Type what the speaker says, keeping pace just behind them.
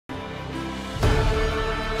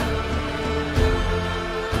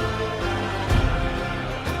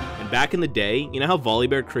back in the day, you know how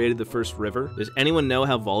Volibear created the first river? Does anyone know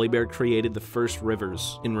how Volibear created the first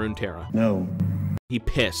rivers in Runeterra? No. He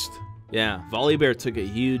pissed. Yeah, Volibear took a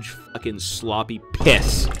huge fucking sloppy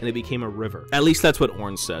piss, and it became a river. At least that's what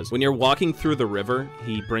Orange says. When you're walking through the river,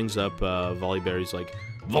 he brings up Volibear. He's like,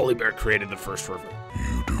 Volibear created the first river.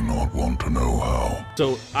 You do not want to know how.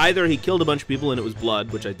 So either he killed a bunch of people and it was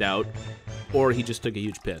blood, which I doubt, or he just took a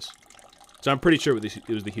huge piss. So I'm pretty sure it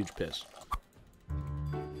was the huge piss.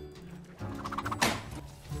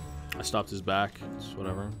 I stopped his back. It's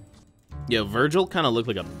whatever. Yo, Virgil kind of looked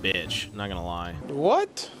like a bitch. Not gonna lie.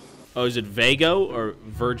 What? Oh, is it Vago or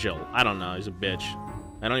Virgil? I don't know. He's a bitch.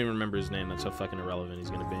 I don't even remember his name. That's how fucking irrelevant he's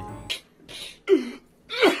gonna be.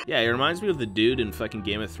 Yeah, he reminds me of the dude in fucking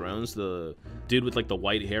Game of Thrones. The dude with like the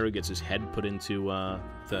white hair who gets his head put into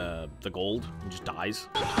the gold and just dies.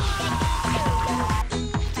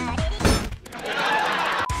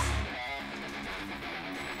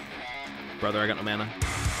 Brother, I got no mana.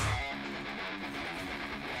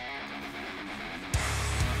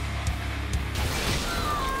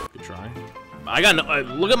 Try. I got no.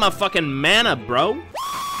 Look at my fucking mana, bro.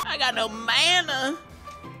 I got no mana.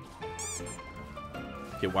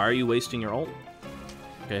 Okay, why are you wasting your ult?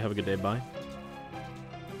 Okay, have a good day. Bye.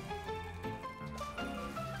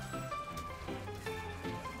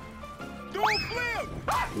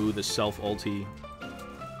 Ooh, the self ulti.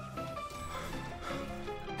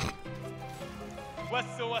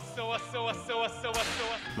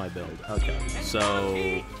 My build. Okay,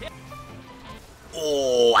 so.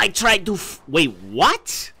 Oh, I tried to wait,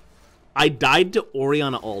 what? I died to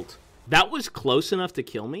Orianna ult. That was close enough to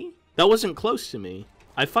kill me? That wasn't close to me.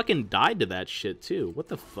 I fucking died to that shit too. What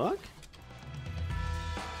the fuck?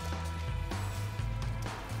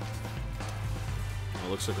 Oh,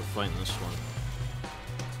 looks like a fight in this one.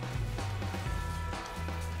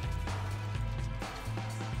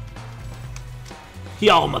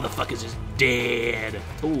 Y'all motherfuckers is dead.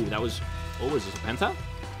 Ooh, that was, what was this, a penta?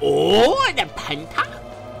 Oh, the penta?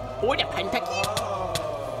 Oh, the penta?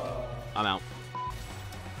 I'm out.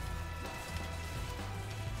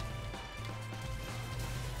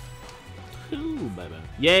 Ooh, bye-bye.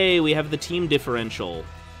 Yay, we have the team differential.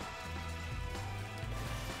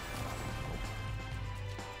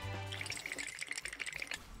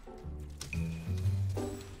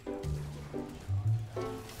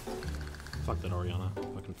 Fuck that Orianna.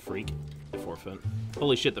 Fucking freak. Forfeit.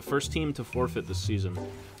 Holy shit, the first team to forfeit this season.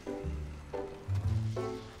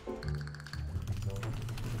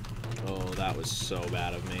 Oh, that was so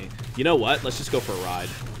bad of me. You know what? Let's just go for a ride.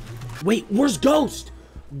 Wait, where's Ghost?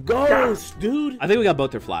 Ghost, dude! I think we got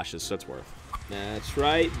both their flashes, so it's worth. That's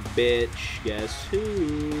right, bitch. Guess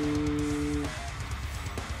who?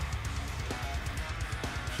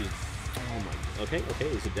 She's... Oh my... Okay, okay,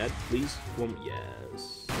 is it dead? Please?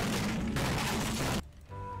 Yes.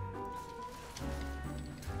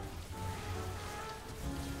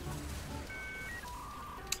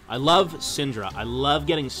 I love Syndra. I love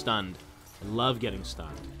getting stunned. I love getting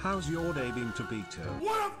stunned. How's your day been to beat her?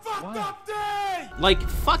 What a fucked up day! Like,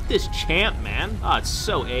 fuck this champ, man. Ah, oh, it's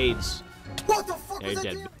so AIDS. What the fuck is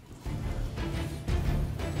dead.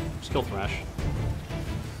 Just kill Thresh.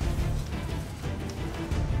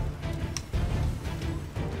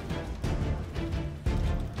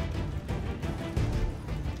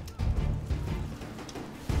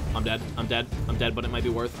 I'm dead. I'm dead. I'm dead, but it might be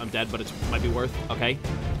worth. I'm dead, but it might be worth. Okay.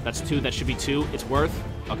 That's 2. That should be 2. It's worth.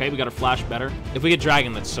 Okay, we got a flash better. If we get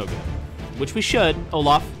Dragon, that's so good. Which we should.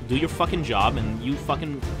 Olaf, do your fucking job, and you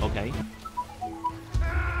fucking... Okay. Oh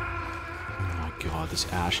my god,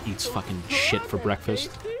 this Ashe eats fucking shit for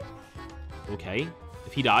breakfast. Okay.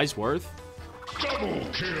 If he dies, worth. Double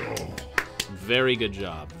kill. Very good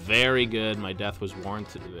job. Very good. My death was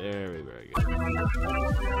warranted. Very, very good.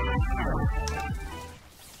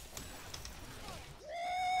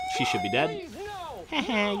 She should be dead.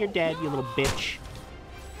 Haha, you're dead, you little bitch.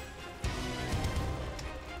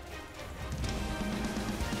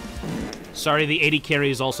 Sorry, the 80 carry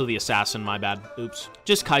is also the assassin, my bad. Oops.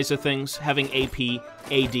 Just Kai'Sa things, having AP,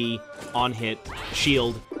 AD, on hit,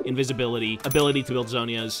 shield, invisibility, ability to build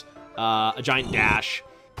Zonias, a giant dash.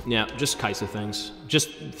 Yeah, just Kai'Sa things.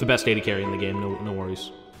 Just the best 80 carry in the game, no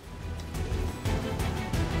worries.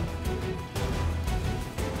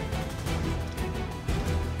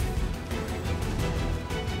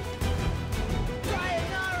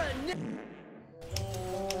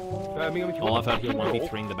 Olaf out here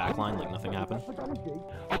 1v3ing the backline like nothing happened.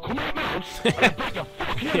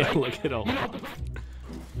 Yeah, look at Olaf.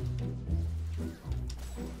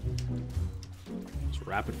 It's a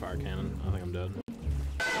rapid fire cannon. I think I'm dead.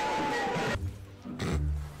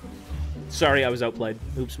 Sorry, I was outplayed.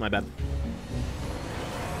 Oops, my bad.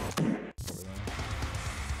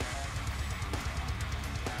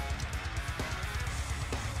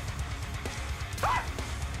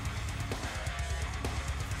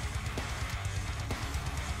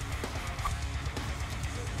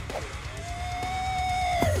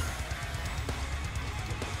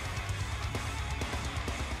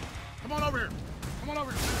 Come on over here. Come on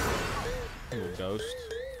over here. Ooh, ghost.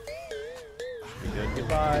 Pretty good.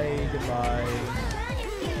 Goodbye. Goodbye.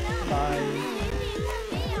 Bye.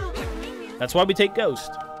 That's why we take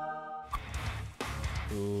ghost.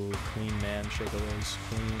 Ooh, clean man, Shakeaways.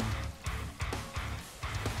 Clean.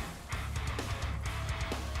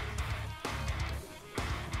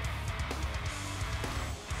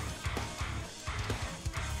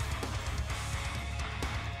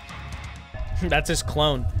 That's his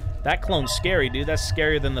clone. That clone's scary, dude. That's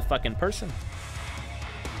scarier than the fucking person.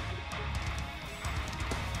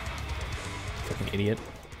 Fucking idiot.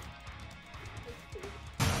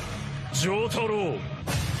 Jotaro.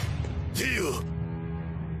 Dio.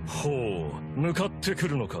 Ho, 向かってく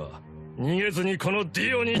るのか。逃げずにこのデ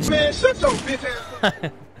ィオに。 Man, shut your bitch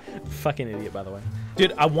ass. Fucking idiot, by the way.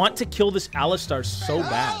 Dude, I want to kill this Alistar so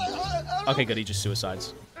bad. Okay, good. He just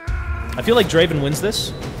suicides. I feel like Draven wins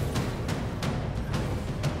this.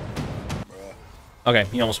 Okay,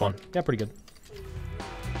 he almost won. Yeah, pretty good.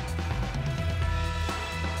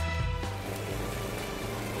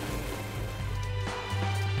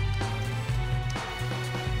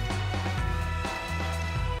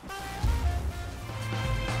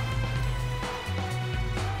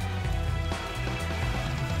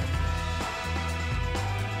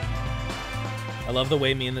 I love the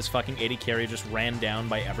way me and this fucking 80 carry just ran down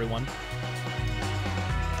by everyone.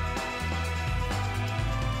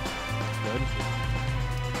 Good.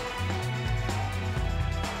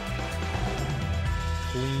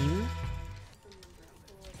 Clean.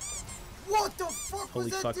 What the fuck?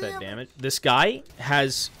 Holy was fuck, that damage? damage. This guy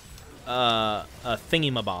has a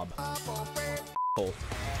thingy-mabob. Cool.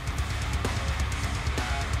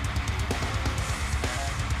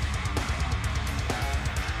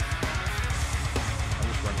 I'm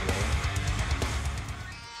just running away.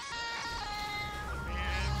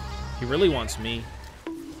 He really wants me.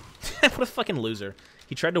 What a fucking loser.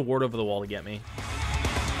 He tried to ward over the wall to get me.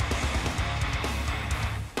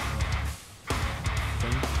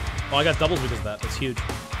 Oh, I got doubles because of that. That's huge.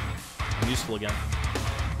 I'm useful again.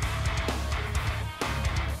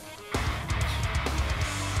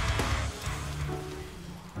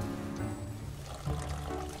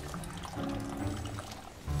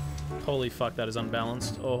 Holy fuck, that is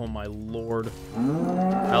unbalanced. Oh my lord.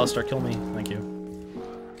 Alistar, kill me. Thank you.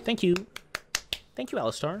 Thank you. Thank you,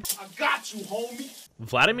 Alistar. I got you, homie.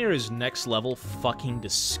 Vladimir is next level fucking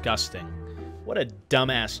disgusting. What a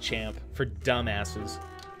dumbass champ for dumbasses.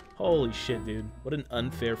 Holy shit, dude. What an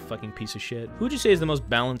unfair fucking piece of shit. Who would you say is the most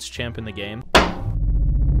balanced champ in the game?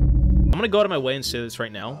 I'm gonna go out of my way and say this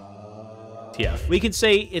right now. TF. We could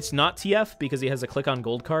say it's not TF because he has a click on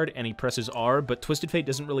gold card and he presses R, but Twisted Fate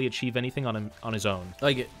doesn't really achieve anything on his own.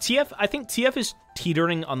 Like, TF, I think TF is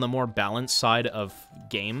teetering on the more balanced side of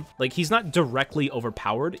game. Like, he's not directly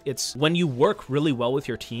overpowered. It's when you work really well with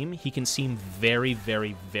your team, he can seem very,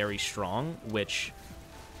 very, very strong, which,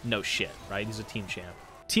 no shit, right? He's a team champ.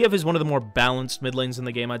 TF is one of the more balanced mid lanes in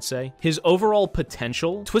the game, I'd say. His overall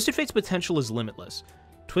potential, Twisted Fate's potential is limitless.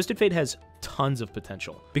 Twisted Fate has tons of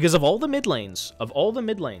potential. Because of all the mid lanes,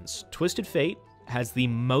 Twisted Fate has the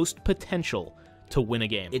most potential to win a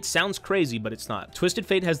game. It sounds crazy, but it's not. Twisted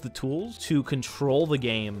Fate has the tools to control the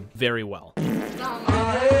game very well.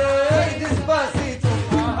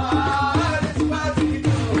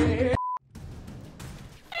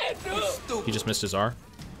 He just missed his R.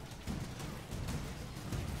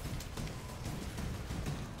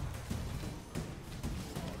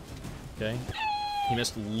 Okay. He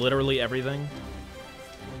missed literally everything.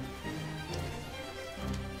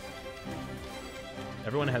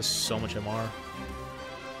 Everyone has so much MR.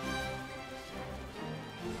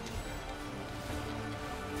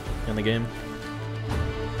 In the game.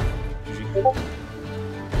 GG.